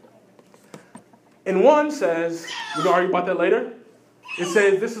 And one says, we're going to argue about that later. It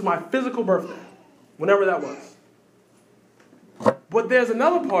says, this is my physical birthday, whenever that was. But there's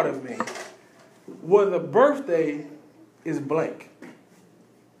another part of me where the birthday is blank.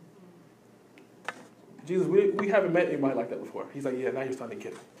 Jesus, we haven't met anybody like that before. He's like, yeah, now you're starting to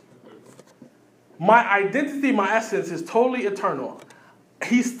get it. My identity, my essence is totally eternal.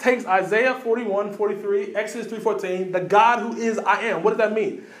 He takes Isaiah 41, 43, Exodus 3:14, the God who is I am. What does that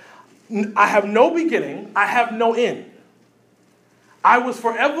mean? I have no beginning. I have no end. I was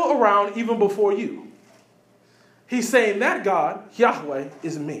forever around even before you. He's saying that God, Yahweh,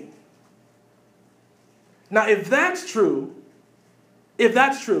 is me. Now, if that's true,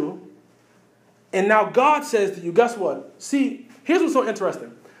 and now God says to you, guess what? See, here's what's so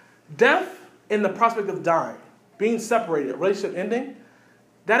interesting. Death and the prospect of dying, being separated, relationship ending,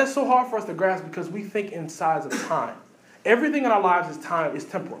 that is so hard for us to grasp because we think in size of time. Everything in our lives is time, is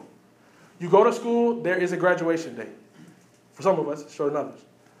temporal. You go to school, there is a graduation date. For some of us, it's shorter than others.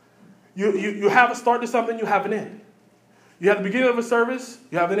 You have a start to something, you have an end. You have the beginning of a service,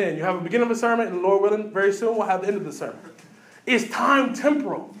 you have an end. You have a beginning of a sermon, and Lord willing, very soon we'll have the end of the sermon. It's time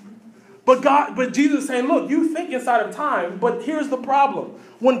temporal. But Jesus is saying, look, you think inside of time, but here's the problem.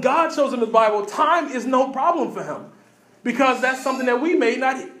 When God shows him the Bible, time is no problem for him. Because that's something that we made,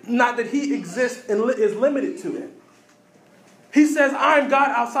 not that he exists and is limited to it. He says, I am God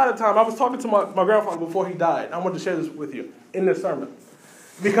outside of time. I was talking to my grandfather before he died. I wanted to share this with you in this sermon.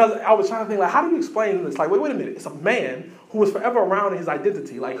 Because I was trying to think, like, how do you explain this? Like, wait a minute. It's a man who was forever around in his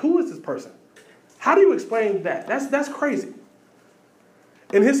identity. Like, who is this person? How do you explain that? That's crazy.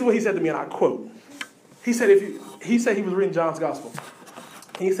 And this is what he said to me, and I quote. He said he was reading John's Gospel.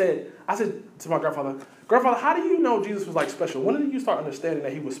 I said to my grandfather, how do you know Jesus was like special? When did you start understanding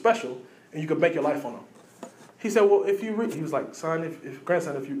that he was special and you could make your life on him? He said, well, if you read, he was like, son,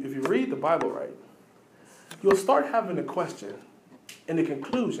 grandson, if you read the Bible right, you'll start having the question and the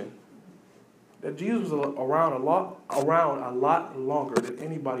conclusion that Jesus was around a lot longer than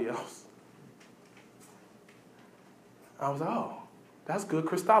anybody else. I was like, oh, that's good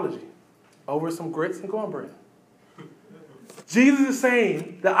Christology. over some grits and cornbread. Jesus is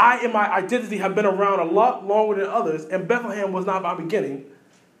saying that I, in my identity, have been around a lot longer than others, and Bethlehem was not my beginning,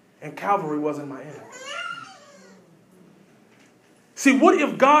 and Calvary wasn't my end. See, what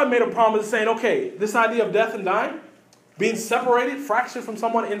if God made a promise saying, okay, this idea of death and dying, being separated, fractured from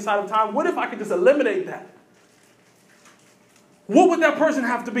someone inside of time, what if I could just eliminate that? What would that person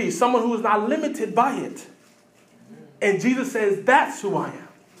have to be? Someone who is not limited by it. And Jesus says, that's who I am.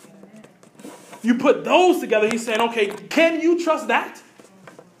 You put those together, he's saying, okay, can you trust that?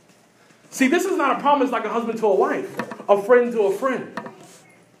 See, this is not a promise like a husband to a wife, a friend to a friend.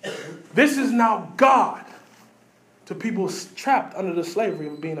 This is now God to people trapped under the slavery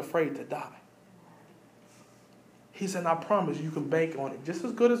of being afraid to die. He said, I promise you can bank on it. Just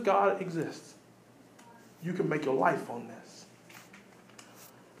as good as God exists, you can make your life on this.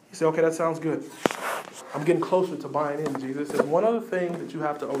 He said, okay, that sounds good. I'm getting closer to buying in, Jesus. There's one other thing that you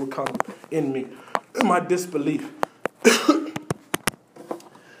have to overcome in me, in my disbelief.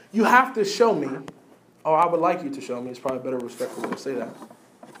 You have to show me, or I would like you to show me, it's probably better respectful to say that.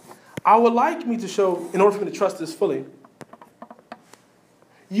 I would like me to show, in order for me to trust this fully,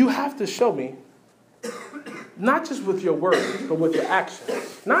 you have to show me, not just with your words, but with your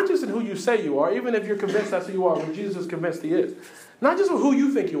actions. Not just in who you say you are, even if you're convinced that's who you are, when Jesus is convinced he is. Not just with who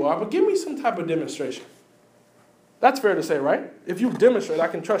you think you are, but give me some type of demonstration. That's fair to say, right? If you demonstrate, I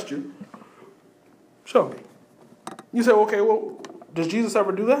can trust you. Show me. You say, okay, well, does Jesus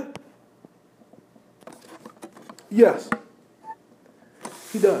ever do that? Yes,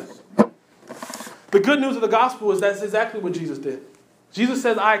 he does. The good news of the gospel is that's exactly what Jesus did. Jesus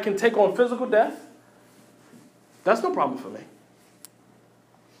says, I can take on physical death. That's no problem for me.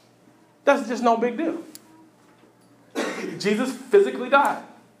 That's just no big deal. Jesus physically died.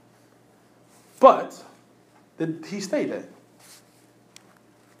 But he stayed dead.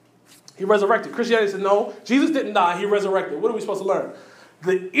 He resurrected. Christianity says, no, Jesus didn't die. He resurrected. What are we supposed to learn?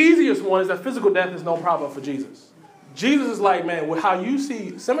 The easiest one is that physical death is no problem for Jesus. Jesus is like, man, with how you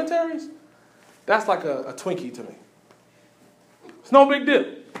see cemeteries, that's like a Twinkie to me. It's no big deal.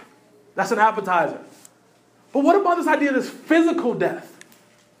 That's an appetizer. But what about this idea of this physical death?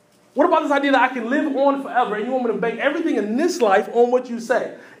 What about this idea that I can live on forever and you want me to bank everything in this life on what you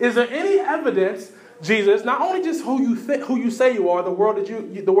say? Is there any evidence, Jesus, not only just who you say you are, the world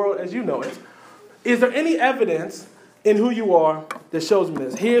as you know it, is there any evidence in who you are that shows me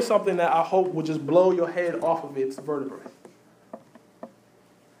this? Here's something that I hope will just blow your head off of its vertebrae.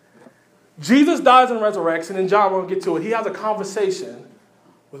 Jesus dies and resurrects, and in John, we'll get to it, he has a conversation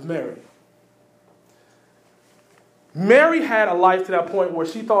with Mary. Mary had a life to that point where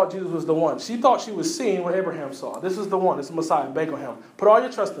she thought Jesus was the one. She thought she was seeing what Abraham saw. This is the one. This is the Messiah. Bank on him. Put all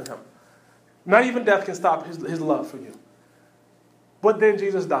your trust in him. Not even death can stop his love for you. But then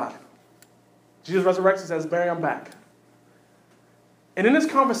Jesus died. Jesus resurrects and says, Mary, I'm back. And in this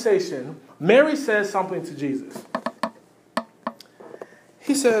conversation, Mary says something to Jesus.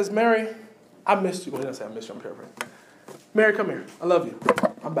 He says, Mary, I missed you. Well, he doesn't say I missed you. I'm paraphrasing. Mary, come here. I love you.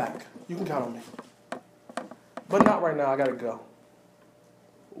 I'm back. You can count on me. But not right now. I got to go.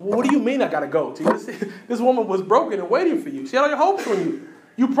 What do you mean I got to go? This woman was broken and waiting for you. She had all your hopes on you.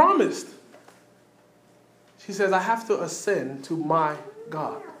 You promised. She says, I have to ascend to my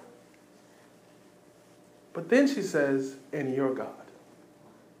God. But then she says, and your God.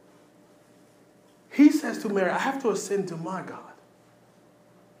 He says to Mary, I have to ascend to my God.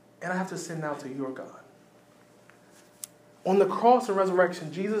 And I have to ascend now to your God. On the cross and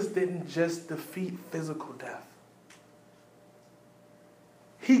resurrection, Jesus didn't just defeat physical death.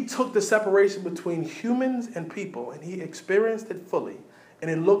 He took the separation between humans and people, and he experienced it fully, and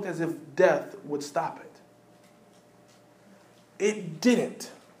it looked as if death would stop it. It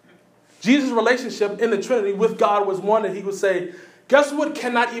didn't. Jesus' relationship in the Trinity with God was one that he would say, guess what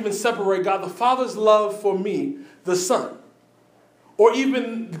cannot even separate God the Father's love for me, the Son, or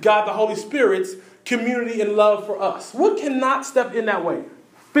even God the Holy Spirit's community and love for us? What cannot step in that way?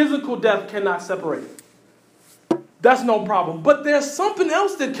 Physical death cannot separate it. That's no problem. But there's something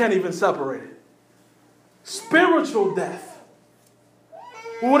else that can't even separate it. Spiritual death.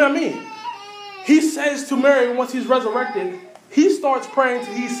 What do I mean? He says to Mary, once he's resurrected, he starts praying.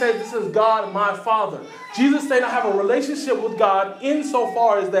 He says, this is God, my Father. Jesus saying, I have a relationship with God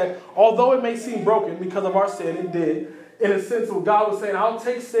insofar as that, although it may seem broken because of our sin, it did. In a sense, what God was saying, I'll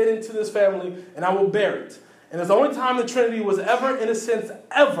take sin into this family and I will bear it. And it's the only time the Trinity was ever, in a sense,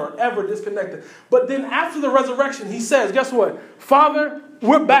 ever disconnected. But then after the resurrection, he says, guess what? Father,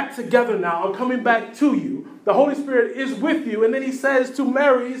 we're back together now. I'm coming back to you. The Holy Spirit is with you. And then he says to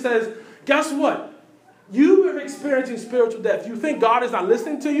Mary, he says, guess what? You have experiencing spiritual death, you think God is not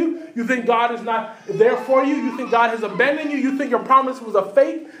listening to you, you think God is not there for you, you think God has abandoned you, you think your promise was a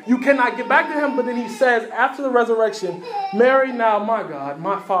fake, you cannot get back to him. But then he says after the resurrection, Mary, now my God,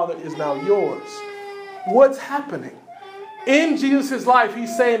 my Father is now yours. What's happening? In Jesus' life,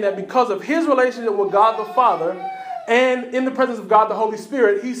 he's saying that because of his relationship with God the Father and in the presence of God the Holy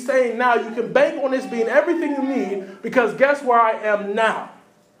Spirit, he's saying now you can bank on this being everything you need, because guess where I am now?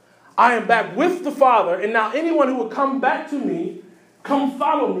 I am back with the Father, and now anyone who will come back to me, come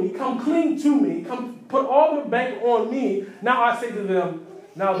follow me, come cling to me, come put all their bank on me, now I say to them,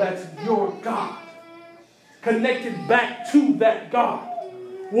 now that's your God. Connected back to that God.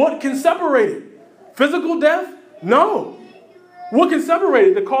 What can separate it? Physical death? No. What can separate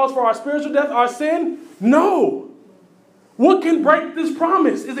it? The cause for our spiritual death, our sin? No. What can break this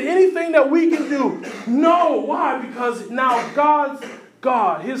promise? Is there anything that we can do? No. Why? Because now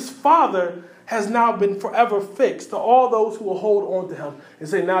God, his Father, has now been forever fixed to all those who will hold on to him and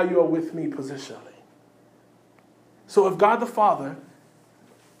say, now you are with me positionally. So if God the Father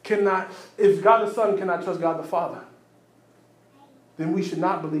if God the Son cannot trust God the Father, then we should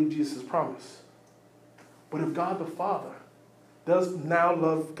not believe Jesus' promise. But if God the Father does now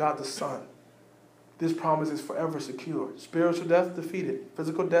love God the Son, this promise is forever secured. Spiritual death defeated.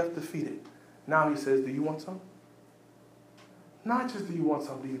 Physical death defeated. Now he says, do you want some? Not just do you want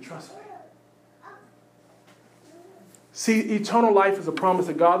some, do you trust me? See, eternal life is a promise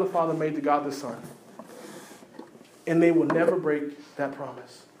that God the Father made to God the Son. And they will never break that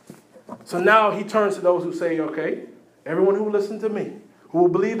promise. So now he turns to those who say, okay, everyone who will listen to me, who will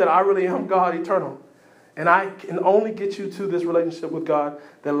believe that I really am God eternal, and I can only get you to this relationship with God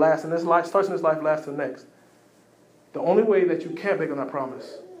that lasts in this life, starts in this life, lasts in the next. The only way that you can't make on that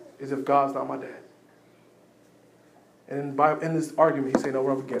promise is if God's not my dad. And in this argument, he's saying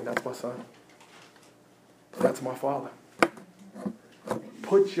over and over again, that's my son. That's my Father.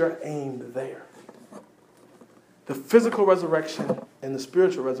 Put your aim there. The physical resurrection and the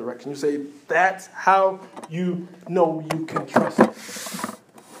spiritual resurrection. You say, that's how you know you can trust him.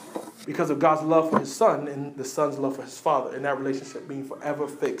 Because of God's love for his Son and the Son's love for his Father, and that relationship being forever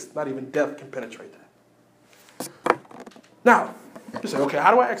fixed. Not even death can penetrate that. Now, you say, okay,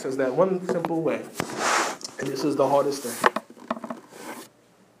 how do I access that? One simple way. And this is the hardest thing.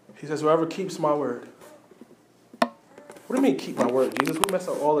 He says, whoever keeps my word. What do you mean keep my word, Jesus? We mess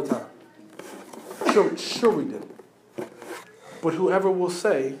up all the time. Sure we do. But whoever will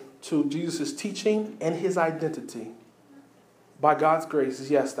say to Jesus' teaching and his identity, by God's grace,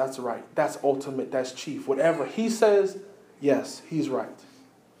 is yes, that's right. That's ultimate. That's chief. Whatever he says, yes, he's right.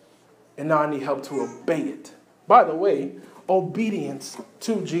 And now I need help to obey it. By the way, obedience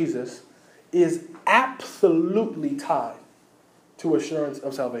to Jesus is absolutely tied to assurance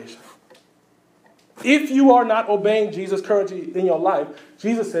of salvation. If you are not obeying Jesus currently in your life,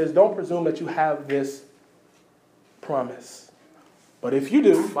 Jesus says, don't presume that you have this promise. But if you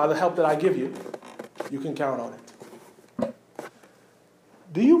do, by the help that I give you, you can count on it.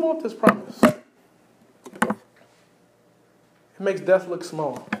 Do you want this promise? It makes death look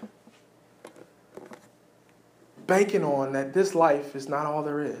small. Banking on that this life is not all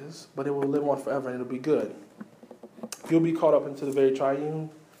there is, but it will live on forever and it'll be good. You'll be caught up into the very triune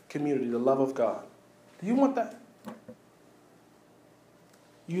community, the love of God. Do you want that?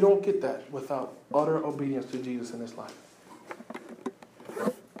 You don't get that without utter obedience to Jesus in this life.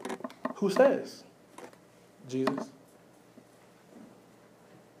 Who says? Jesus.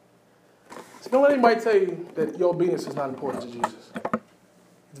 So don't let anybody tell you that your obedience is not important to Jesus.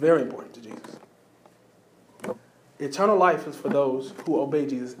 It's very important to Jesus. Eternal life is for those who obey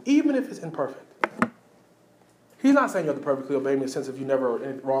Jesus, even if it's imperfect. He's not saying you have to perfectly obey me in the sense of you never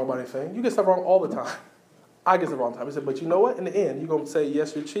wrong about anything. You get stuff wrong all the time. I get stuff wrong all the time. He said, but you know what? In the end, you're going to say,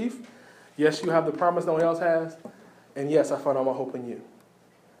 yes, you're chief. Yes, you have the promise no one else has. And yes, I find all my hope in you.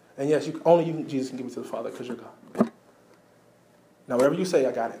 And yes, Jesus can give me to the Father because you're God. Now, whatever you say,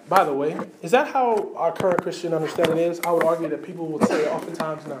 I got it. By the way, is that how our current Christian understanding is? I would argue that people would say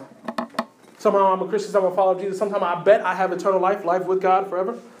oftentimes now. Somehow I'm a Christian, somehow I follow Jesus. Sometimes I bet I have eternal life with God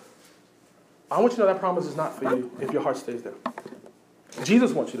forever. I want you to know that promise is not for you if your heart stays there.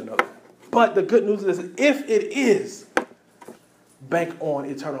 Jesus wants you to know that. But the good news is, if it is, bank on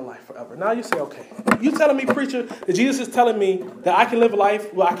eternal life forever. Now you say, okay, you telling me, preacher, that Jesus is telling me that I can live a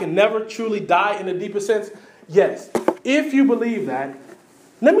life where I can never truly die in the deepest sense? Yes. If you believe that,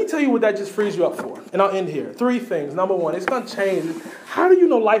 let me tell you what that just frees you up for. And I'll end here. 3 things. Number 1, it's going to change. How do you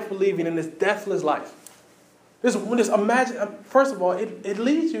know life believing in this deathless life? Imagine, first of all, it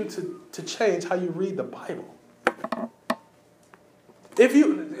leads you to change how you read the Bible. If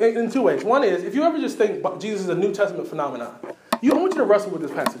you, in two ways. One is, if you ever just think Jesus is a New Testament phenomenon, I want you to wrestle with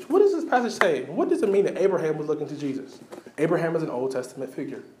this passage. What does this passage say? What does it mean that Abraham was looking to Jesus? Abraham is an Old Testament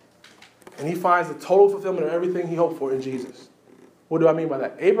figure. And he finds the total fulfillment of everything he hoped for in Jesus. What do I mean by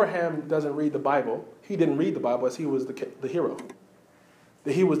that? Abraham doesn't read the Bible. He didn't read the Bible as he was the hero.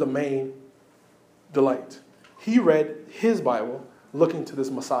 That he was the main delight. He read his Bible looking to this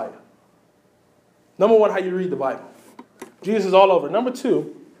Messiah. Number one, how you read the Bible. Jesus is all over. Number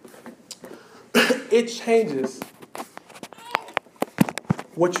two, it changes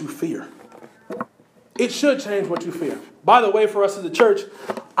what you fear. It should change what you fear. By the way, for us as a church,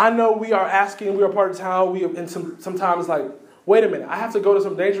 I know we are asking, we are part of town, sometimes like, wait a minute, I have to go to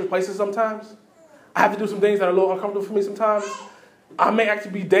some dangerous places sometimes. I have to do some things that are a little uncomfortable for me sometimes. I may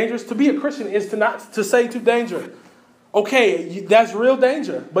actually be dangerous. To be a Christian is to say to danger. Okay, that's real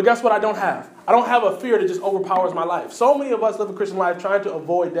danger. But guess what I don't have? I don't have a fear that just overpowers my life. So many of us live a Christian life trying to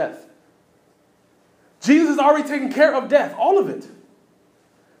avoid death. Jesus has already taken care of death, all of it.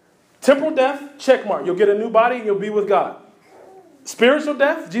 Temporal death, check mark. You'll get a new body and you'll be with God. Spiritual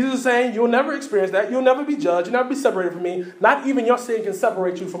death, Jesus is saying you'll never experience that. You'll never be judged. You'll never be separated from me. Not even your sin can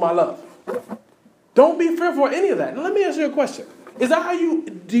separate you from my love. Don't be fearful of any of that. Now let me ask you a question. Is that how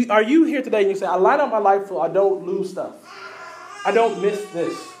are you here today and you say, I line up my life so I don't lose stuff. I don't miss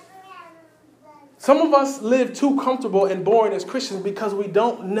this. Some of us live too comfortable and boring as Christians because we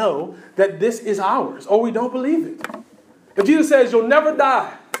don't know that this is ours or we don't believe it. If Jesus says you'll never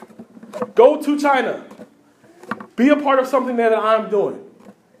die, go to China, be a part of something that I'm doing.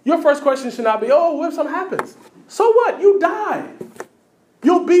 Your first question should not be, oh, what if something happens? So what? You die.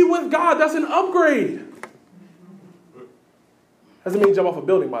 You'll be with God. That's an upgrade. Doesn't mean jump off a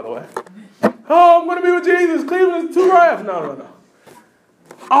building, by the way. Oh, I'm going to be with Jesus. Cleveland is too rough. No.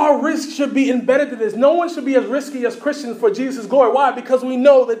 Our risk should be embedded in this. No one should be as risky as Christians for Jesus' glory. Why? Because we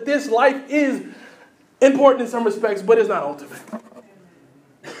know that this life is important in some respects, but it's not ultimate.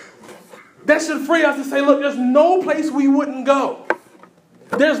 That should free us to say, look, there's no place we wouldn't go.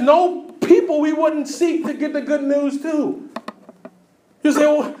 There's no people we wouldn't seek to get the good news to. You say,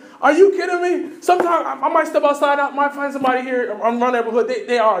 well, are you kidding me? Sometimes I might step outside, I might find somebody here on my neighborhood.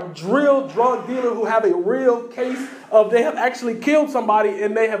 They are a real drug dealer who have a real case of they have actually killed somebody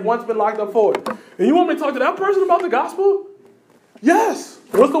and they have once been locked up for it. And you want me to talk to that person about the gospel? Yes.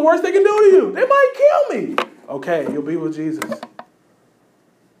 What's the worst they can do to you? They might kill me. Okay, you'll be with Jesus.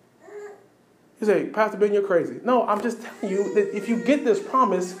 You say, Pastor Ben, you're crazy. No, I'm just telling you that if you get this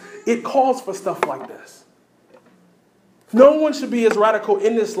promise, it calls for stuff like this. No one should be as radical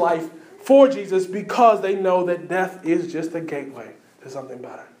in this life for Jesus because they know that death is just a gateway to something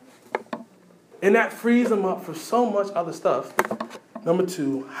better. And that frees them up for so much other stuff. Number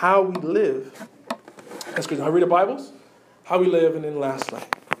two, how we live as Christians. How we read the Bibles, how we live, and then lastly,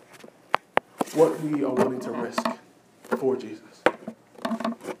 what we are willing to risk for Jesus.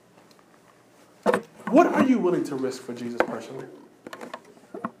 What are you willing to risk for Jesus personally?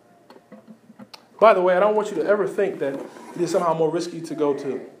 By the way, I don't want you to ever think that it is somehow more risky to go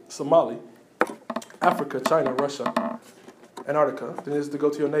to Somalia, Africa, China, Russia, Antarctica than it is to go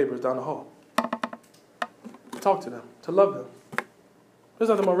to your neighbors down the hall. To talk to them, to love them. There's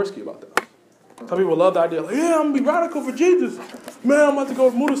nothing more risky about that. Some people love the idea, like, yeah, I'm going to be radical for Jesus. Man, I'm about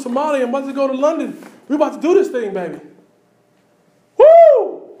to move to Somalia. I'm about to go to London. We're about to do this thing, baby.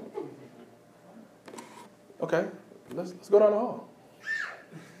 Woo! Okay, let's go down the hall.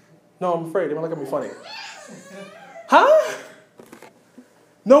 No, I'm afraid. They might look at me funny. Huh?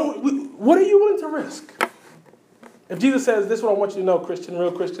 No, what are you willing to risk? If Jesus says, this is what I want you to know, Christian,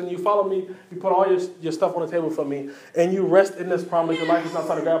 real Christian, you follow me, you put all your stuff on the table for me, and you rest in this promise, your life is not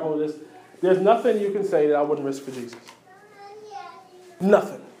trying to grab hold of this, there's nothing you can say that I wouldn't risk for Jesus.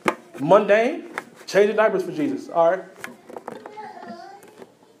 Nothing. Mundane, changing diapers for Jesus. All right?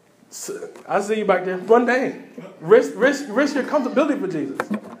 I see you back there. Mundane. Risk your comfortability for Jesus.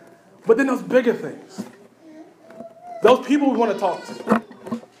 But then those bigger things. Those people we want to talk to.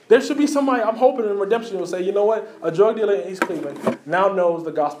 There should be somebody, I'm hoping in redemption will say, you know what? A drug dealer in East Cleveland now knows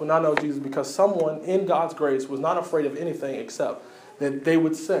the gospel, now knows Jesus because someone in God's grace was not afraid of anything except that they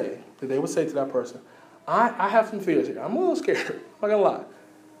would say to that person, I have some fears here. I'm a little scared. I'm not going to lie.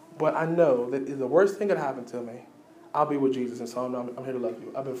 But I know that if the worst thing could happen to me, I'll be with Jesus. And so I'm here to love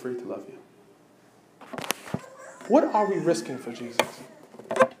you. I've been free to love you. What are we risking for Jesus?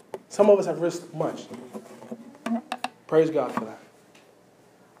 Some of us have risked much. Praise God for that.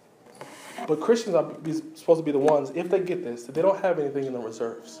 But Christians are supposed to be the ones, if they get this, that they don't have anything in the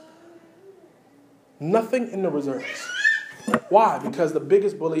reserves. Nothing in the reserves. Why? Because the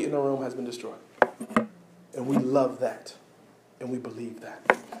biggest bully in the room has been destroyed. And we love that. And we believe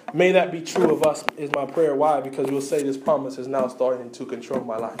that. May that be true of us is my prayer. Why? Because we'll say this promise is now starting to control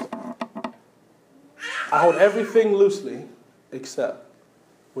my life. I hold everything loosely except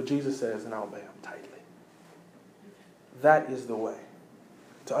what Jesus says, and I'll obey him tightly. That is the way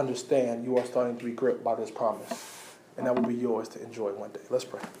to understand you are starting to be gripped by this promise. And that will be yours to enjoy one day. Let's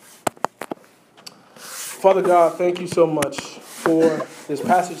pray. Father God, thank you so much for this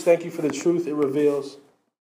passage. Thank you for the truth it reveals.